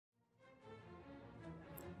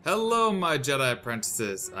Hello, my Jedi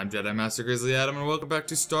apprentices. I'm Jedi Master Grizzly Adam, and welcome back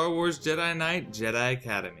to Star Wars Jedi Knight Jedi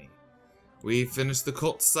Academy. We finished the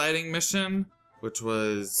cult sighting mission, which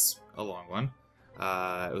was a long one.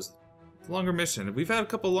 It was a longer mission. We've had a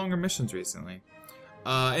couple longer missions recently.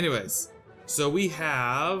 Anyways, so we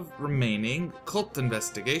have remaining cult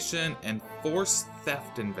investigation and force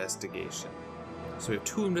theft investigation. So we have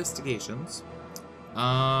 2 investigations.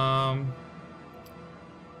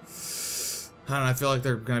 I don't know, I feel like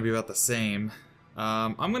they're going to be about the same.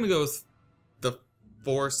 I'm going to go with the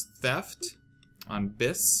force theft on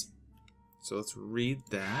Biss. So let's read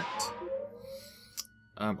that.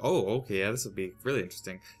 Oh, okay, yeah, this will be really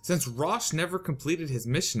interesting. Since Rosh never completed his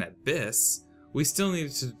mission at Biss, we still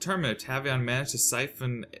needed to determine if Tavion managed to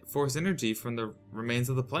siphon force energy from the remains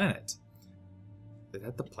of the planet. Is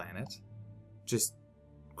that the planet? Just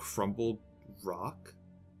crumbled rock?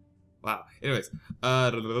 Wow. Anyways,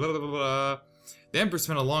 the Emperor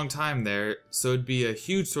spent a long time there, so it'd be a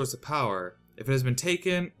huge source of power. If it has been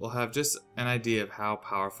taken, we'll have just an idea of how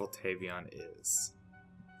powerful Tavion is.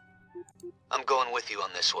 I'm going with you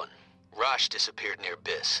on this one. Rosh disappeared near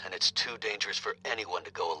Biss, and it's too dangerous for anyone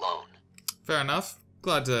to go alone. Fair enough.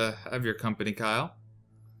 Glad to have your company, Kyle.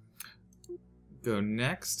 Go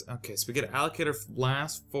next. Okay, so we get allocator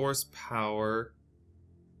last force power.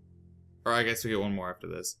 Or I guess we get one more after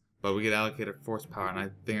this. But we get allocated force power, and I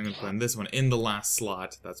think I'm going to put in this one in the last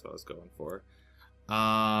slot. That's what I was going for.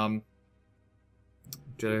 Jedi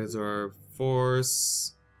absorb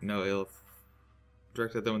force, no ill,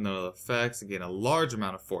 directed them with no ill effects, and gain a large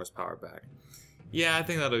amount of force power back. Yeah, I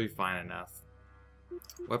think that'll be fine enough.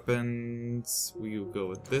 Weapons, we will go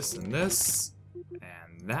with this and this,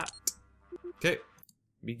 and that. Okay,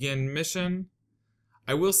 begin mission.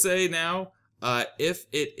 I will say now, if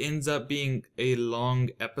it ends up being a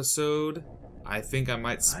long episode, I think I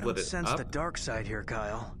might split it up. I don't sense the dark side here,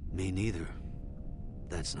 Kyle. Me neither.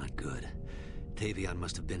 That's not good. Tavion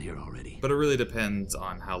must have been here already. But it really depends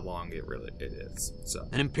on how long it is. So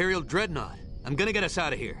An Imperial Dreadnought. I'm gonna get us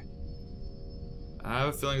out of here. I have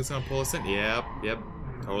a feeling it's gonna pull us in. Yep,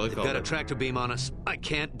 totally. They've got a tractor beam on us. I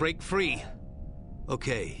can't break free.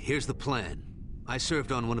 Okay, here's the plan. I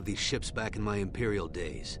served on one of these ships back in my Imperial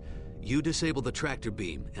days. You disable the tractor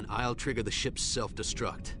beam, and I'll trigger the ship's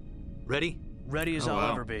self-destruct. Ready? Ready as I'll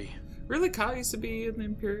ever be. Really, Kyle used to be in the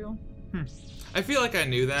Imperial? I feel like I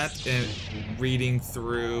knew that in reading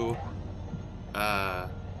through.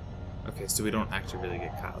 Okay, so we don't actually really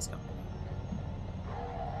get Kyle's company.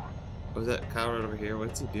 Was that Kyle right over here?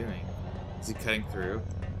 What's he doing? Is he cutting through?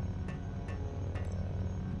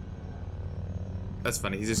 That's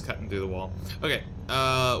funny. He's just cutting through the wall. Okay,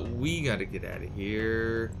 we gotta get out of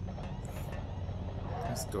here.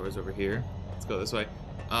 This door's over here. Let's go this way.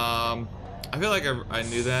 I feel like I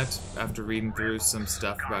knew that after reading through some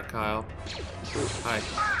stuff about Kyle. Ooh, hi.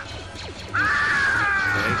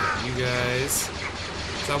 Okay, got you guys.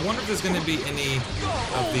 So I wonder if there's gonna be any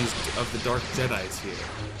of the Dark Jedis here.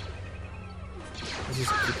 Let's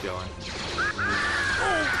just keep going.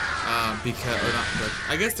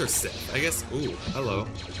 I guess they're Sith. I guess. Ooh, hello.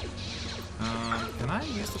 Can I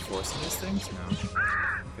use the Force in these things? No.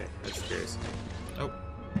 Okay, I'm just curious. Oh,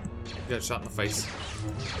 got shot in the face.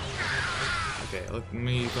 Okay, let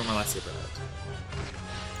me throw my lightsaber out.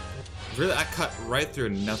 Really, I cut right through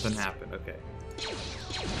and nothing happened. Okay.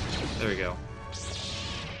 There we go.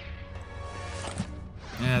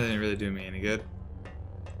 Yeah, that didn't really do me any good.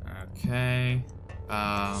 Okay.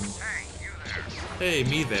 Hey,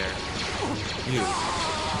 me there. You.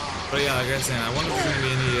 But yeah, like I was saying, I wonder if there's gonna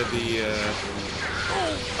be any of the,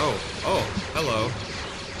 Oh, hello.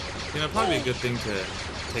 You know, probably a good thing to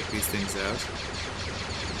take these things out.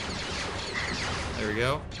 There we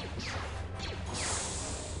go.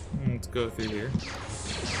 Let's go through here.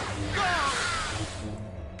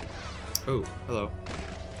 Oh, hello.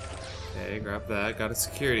 Okay, grab that. Got a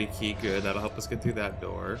security key. Good. That'll help us get through that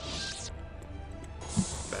door.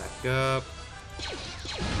 Back up.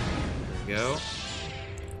 There we go.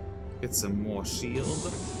 Get some more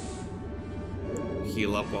shield.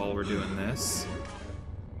 Heal up while we're doing this.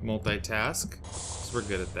 Multitask. So we're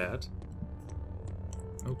good at that.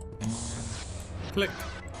 Oh, and click.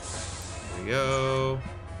 There we go.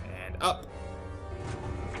 And up.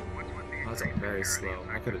 That's very slow.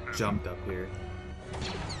 I could have jumped up here.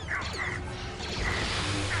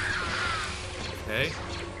 Okay.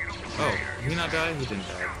 Oh, did he not die? He didn't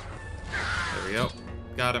die. There we go.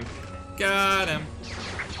 Got him. Got him.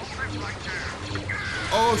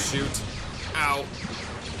 Oh, shoot. Ow.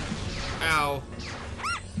 Ow.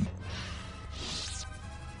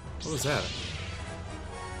 What was that?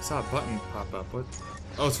 I saw a button pop up. What?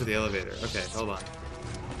 Oh, it's for the elevator. Okay, hold on.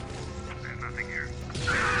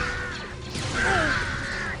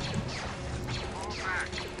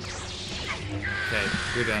 Okay,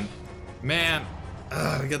 you're done. Man,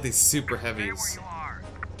 we got these super heavies.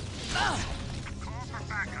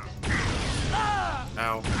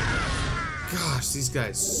 Ow. Gosh, these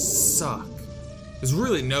guys suck. There's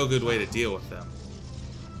really no good way to deal with them.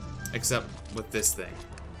 Except with this thing.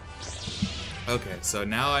 Okay, so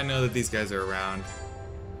now I know that these guys are around.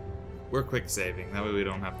 We're quick saving. That way we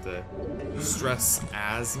don't have to stress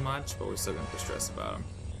as much, but we're still going to have to stress about them.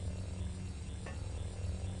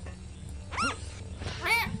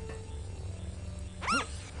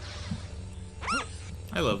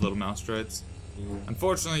 I love little mouse droids.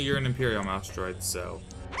 Unfortunately, you're an Imperial mouse droid, so...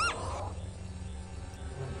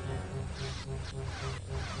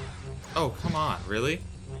 Oh, come on, really?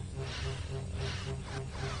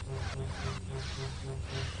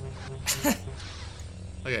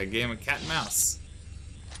 Like a game of cat and mouse.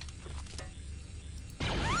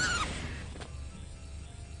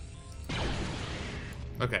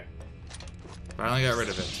 Okay. Finally got rid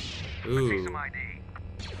of it. Ooh. Come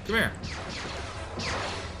here.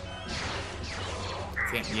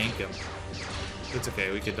 Can't yank him. It's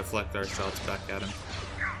okay, we can deflect our shots back at him.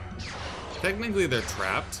 Technically they're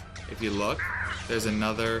trapped. If you look, there's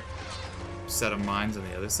another set of mines on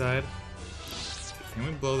the other side. Can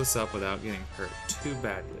we blow this up without getting hurt too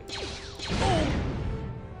badly?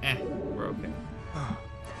 We're okay.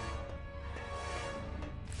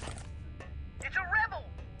 It's a rebel!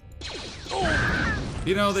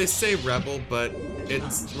 You know, they say rebel, but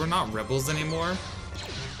we're not rebels anymore.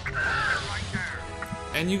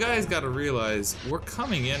 And you guys gotta realize, we're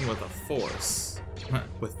coming in with a force.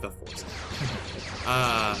 With the force.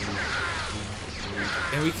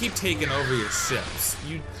 And we keep taking over your ships.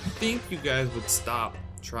 You'd think you guys would stop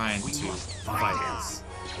trying to fight us.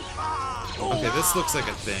 Okay, this looks like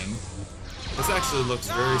a thing. This actually looks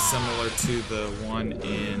very similar to the one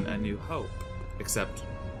in A New Hope, except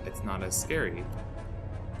it's not as scary.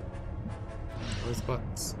 Where's the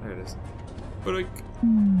buttons? There it is.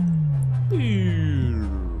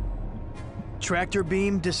 Tractor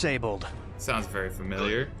beam disabled. Sounds very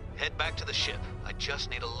familiar. Good. Head back to the ship. I just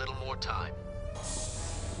need a little more time.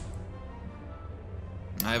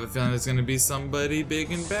 I have a feeling there's gonna be somebody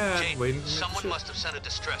big and bad Jade, waiting for me. Someone must have sent a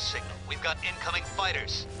distress signal. We've got incoming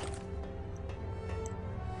fighters.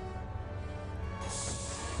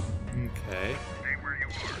 Okay.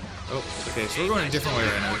 Oh, okay, so we're going a different way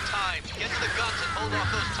right now. Time. Get to the guns and hold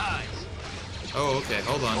off those ties. Oh, okay,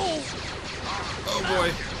 hold on. Oh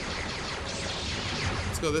boy.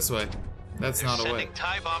 Let's go this way. That's not a way. Sending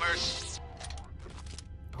TIE bombers.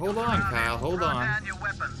 Hold on, Kyle, hold on.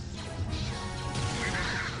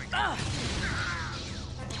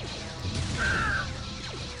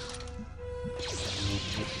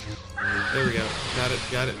 There we go.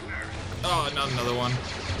 Got it. Oh, not another one.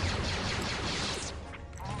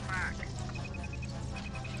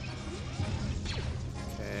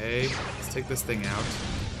 Okay, let's take this thing out.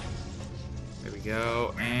 There we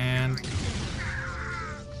go, and...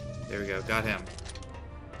 There we go, got him.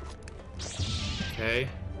 Okay,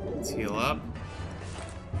 let's heal up.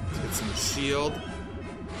 Let's get some shield.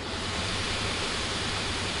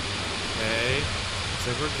 Okay, looks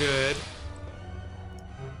like we're good.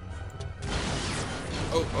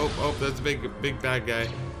 Oh, that's a big bad guy.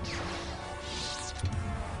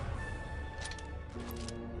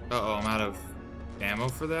 Uh-oh, I'm out of ammo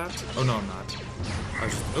for that? Oh, no, I'm not. I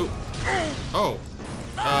was just, oh!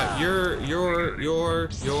 You're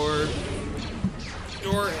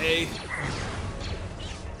a...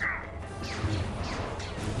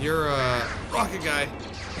 You're a rocket guy.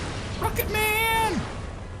 Rocket Man!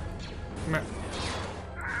 Come here.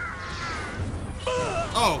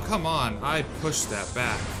 Oh, come on. I pushed that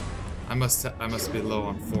back. I must be low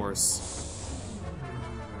on force.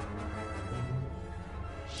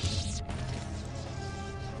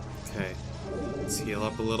 Okay. Let's heal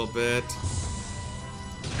up a little bit.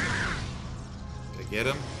 Did I get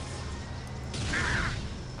him?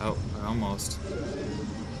 Oh, almost.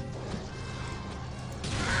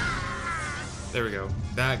 There we go.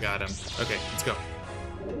 That got him. Okay, let's go.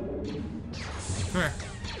 Come here.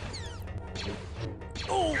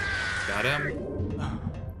 Got him.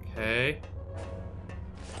 Okay.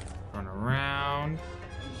 Run around.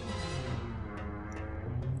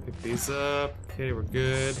 Pick these up. Okay, we're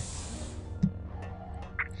good. Stay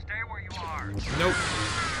where you are. Nope.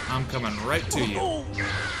 I'm coming right to you.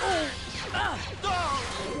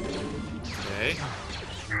 Okay.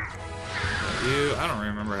 You. I don't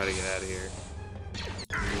remember how to get out of here.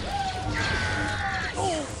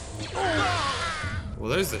 Well,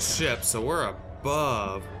 there's the ship, so we're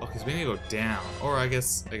above. Okay, so we need to go down. Or I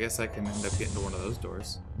guess I can end up getting to one of those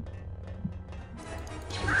doors.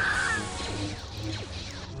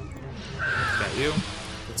 Got you.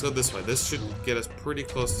 Let's go this way. This should get us pretty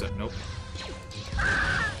close to... Nope.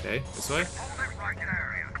 Okay, this way.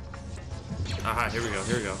 Aha, here we go,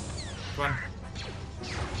 here we go. Come on.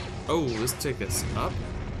 Oh, this take us up?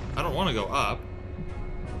 I don't want to go up.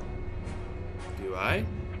 Do I?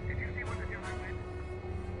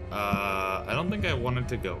 I don't think I wanted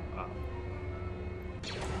to go up.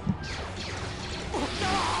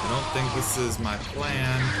 I don't think this is my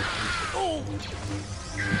plan.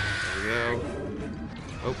 There we go.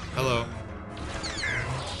 Oh, hello.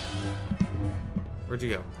 Where'd you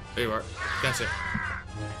go? There you are. Gotcha.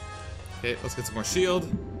 Okay, let's get some more shield.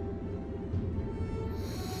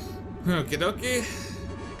 Okie dokie.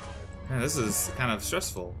 Man, this is kind of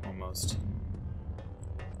stressful, almost.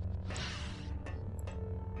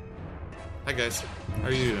 Hi guys, how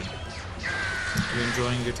are you doing? Are you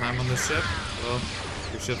enjoying your time on this ship? Well,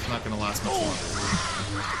 your ship's not gonna last much longer.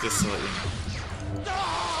 Just to let you know.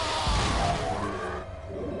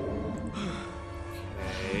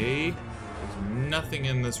 Okay. There's nothing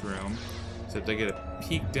in this room, except I get a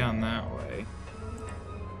peek down that way.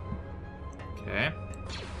 Okay.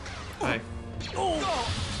 Hi.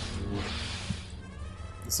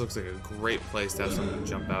 This looks like a great place to have someone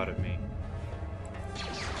jump out at me.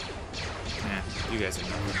 Nah, you guys are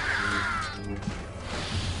nothing.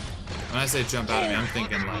 When I say jump out at me, I'm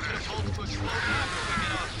thinking like...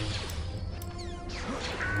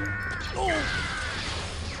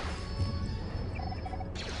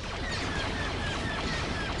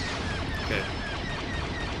 Okay.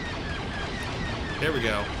 There we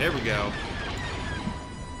go. There we go.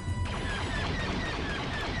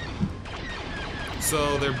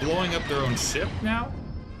 So they're blowing up their own ship now?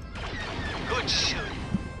 Good shooting.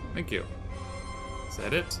 Thank you. Is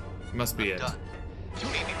that it? Must be it. Done.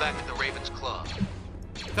 Meet me back at the Raven's Claw.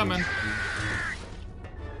 Coming.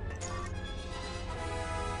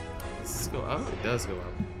 Does this go up? It does go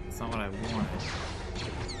up. It's not what I wanted.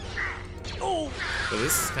 Oh! But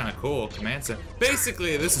this is kind of cool. Command center.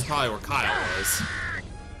 Basically, this is probably where Kyle was.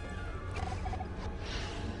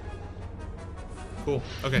 Cool.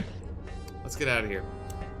 Okay. Let's get out of here.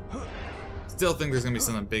 Still think there's gonna be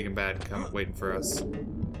something big and bad waiting for us.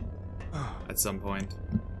 At some point.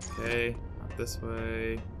 Okay. Not this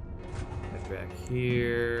way. Head back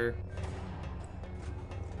here.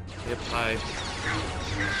 Yep, hi.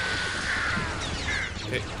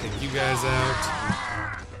 Okay, take you guys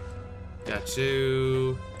out. Got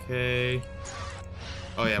you. Okay.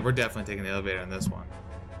 Oh yeah, we're definitely taking the elevator on this one.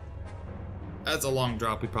 That's a long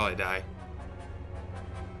drop, we'd probably die.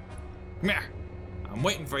 Come here. I'm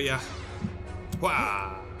waiting for you.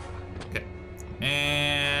 Wah! Okay.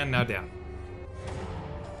 And now down.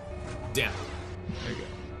 Down. There you go.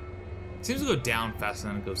 It seems to go down faster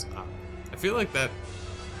than it goes up. I feel like I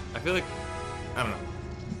don't know.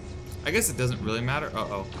 I guess it doesn't really matter.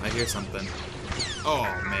 Uh-oh, I hear something. Oh,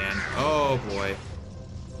 man. Oh, boy.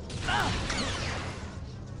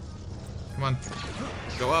 Come on.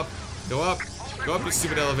 Go up. Go up. Go up, you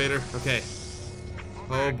stupid elevator. Okay.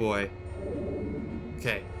 Oh, boy.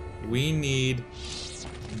 Okay. We need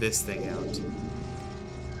this thing out.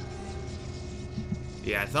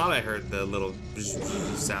 Yeah, I thought I heard the little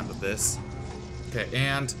sound of this. Okay,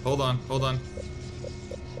 and hold on, hold on.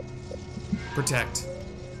 Protect.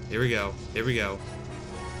 Here we go. Here we go.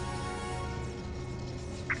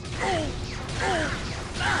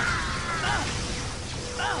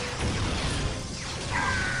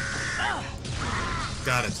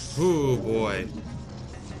 Got it. Ooh, boy.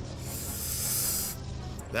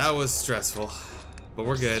 That was stressful, but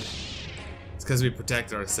we're good. It's because we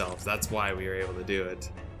protected ourselves. That's why we were able to do it.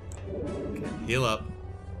 Okay, heal up.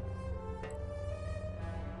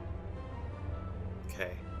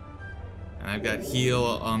 Okay. And I've got heal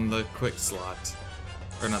on the quick slot.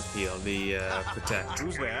 Or not heal, the protect.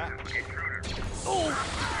 Who's there?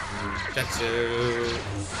 Got you.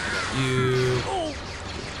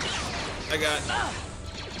 I got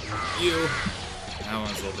you. That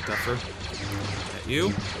one's a little bit tougher. Got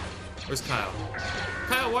you. Where's Kyle?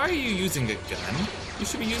 Kyle, why are you using a gun? You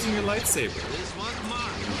should be using your lightsaber. This one's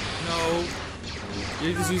mine. No.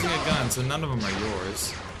 You're just using a gun, so none of them are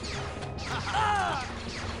yours.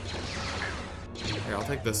 Here, I'll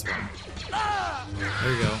take this one.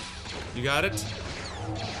 There you go. You got it?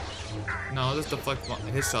 No, I'll just deflect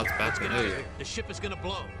his shots back to me. There you go. The ship is gonna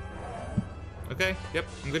blow. Okay, yep,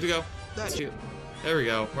 I'm good to go. Let's shoot. There we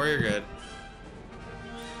go. We're good.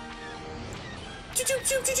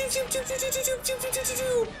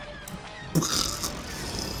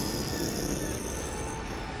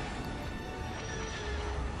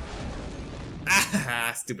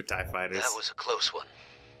 Stupid TIE fighters. That was a close one.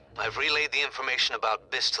 I've relayed the information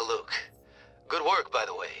about Biss to Luke. Good work, by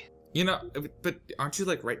the way. You know, but aren't you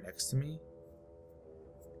like right next to me?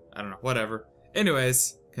 I don't know, whatever.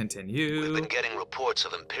 Anyways, continue. We've been getting reports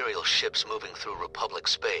of Imperial ships moving through Republic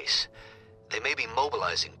space. They may be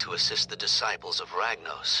mobilizing to assist the disciples of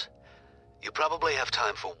Ragnos. You probably have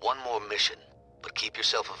time for one more mission, but keep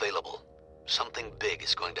yourself available. Something big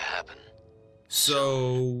is going to happen.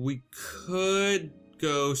 So we could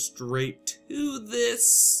go straight to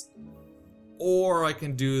this, or I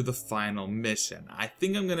can do the final mission. I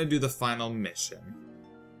think I'm gonna do the final mission,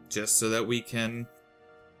 just so that we can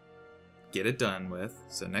get it done with.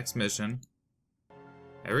 So next mission.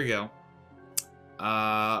 There we go.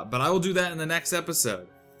 But I will do that in the next episode.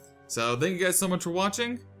 So thank you guys so much for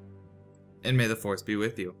watching, and may the Force be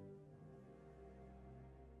with you.